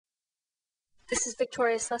This is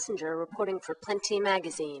Victoria Schlesinger reporting for Plenty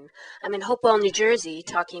Magazine. I'm in Hopewell, New Jersey,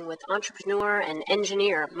 talking with entrepreneur and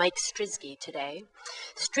engineer Mike Strizky today.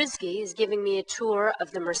 Strizky is giving me a tour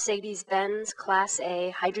of the Mercedes-Benz A-class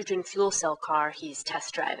hydrogen fuel cell car he's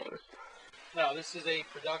test driving. Now, this is a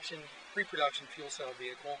pre-production fuel cell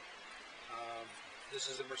vehicle. This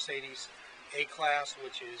is a Mercedes A-class,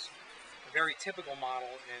 which is a very typical model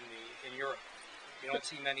in Europe. You don't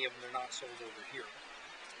see many of them; they're not sold over here.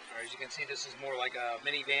 As you can see, this is more like a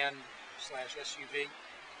minivan slash SUV.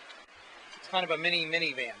 It's kind of a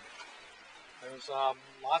minivan. There's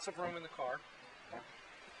lots of room in the car,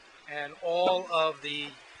 and all of the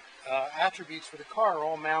attributes for the car are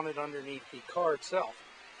all mounted underneath the car itself.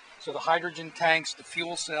 So the hydrogen tanks, the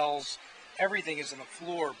fuel cells, everything is on the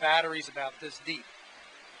floor. Batteries about this deep,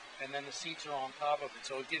 and then the seats are on top of it.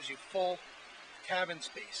 So it gives you full cabin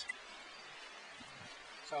space.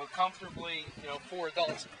 So comfortably, for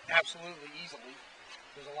adults, absolutely easily.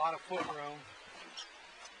 There's a lot of foot room.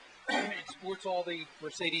 It sports all the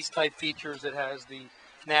Mercedes type features. It has the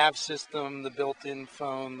nav system, the built-in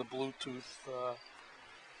phone, the Bluetooth,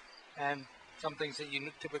 and some things that you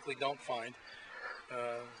typically don't find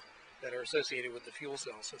that are associated with the fuel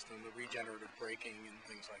cell system, the regenerative braking and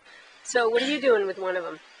things like that. So what are you doing with one of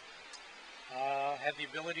them? Have the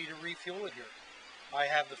ability to refuel it here. I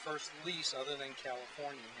have the first lease other than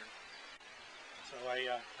California here. So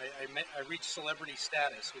I reached celebrity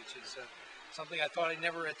status, which is something I thought I'd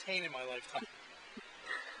never attain in my lifetime.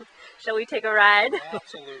 Shall we take a ride?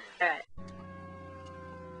 Absolutely. All right.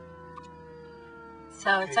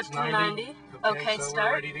 So it's up to 90. Okay, so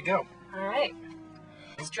start. We're ready to go. All right.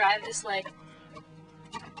 Let's drive this like...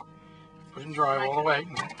 Push and drive all the way.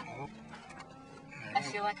 I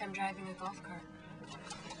feel like I'm driving a golf cart.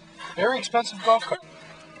 Very expensive golf cart.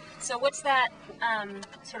 So what's that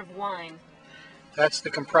sort of whine? That's the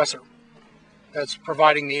compressor. That's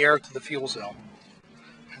providing the air to the fuel cell.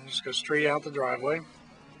 And just go straight out the driveway.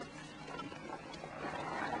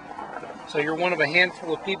 So you're one of a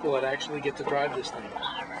handful of people that actually get to drive this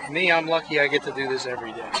thing. Me, I'm lucky I get to do this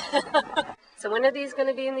every day. So when are these going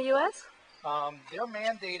to be in the U.S.? They're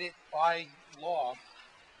mandated by law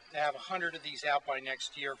to have 100 of these out by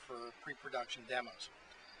next year for pre-production demos.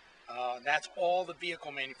 That's all the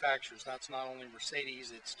vehicle manufacturers. That's not only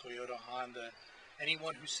Mercedes, it's Toyota, Honda,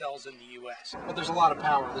 anyone who sells in the U.S. But there's a lot of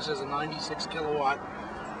power. This has a 96 kilowatt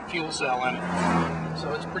fuel cell in it,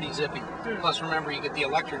 so it's pretty zippy. Plus, remember, you get the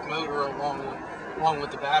electric motor along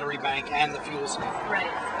with the battery bank and the fuel cell. Right.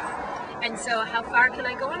 And so, how far can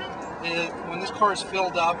I go on it? When this car is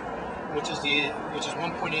filled up, which is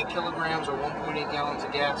 1.8 kilograms or 1.8 gallons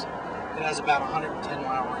of gas, it has about 110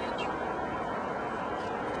 mile range.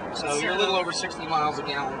 So you're a little over 60 miles a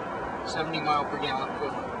gallon, 70 mile per gallon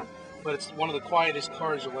equivalent. But it's one of the quietest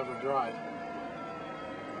cars you'll ever drive.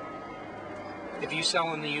 If you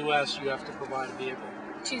sell in the U.S., you have to provide a vehicle.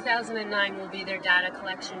 2009 will be their data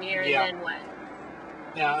collection year, yeah. And then what?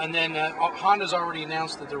 Yeah, and then Honda's already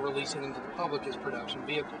announced that they're releasing into the public as production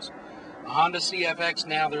vehicles. The Honda CFX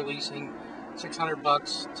now they're leasing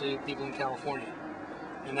 $600 to people in California,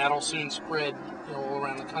 and that'll soon spread all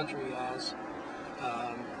around the country as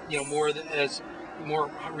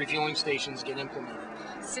more refueling stations get implemented.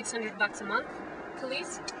 $600 a month to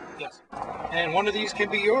lease? Yes. And one of these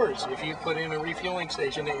can be yours if you put in a refueling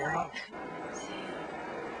station at your house.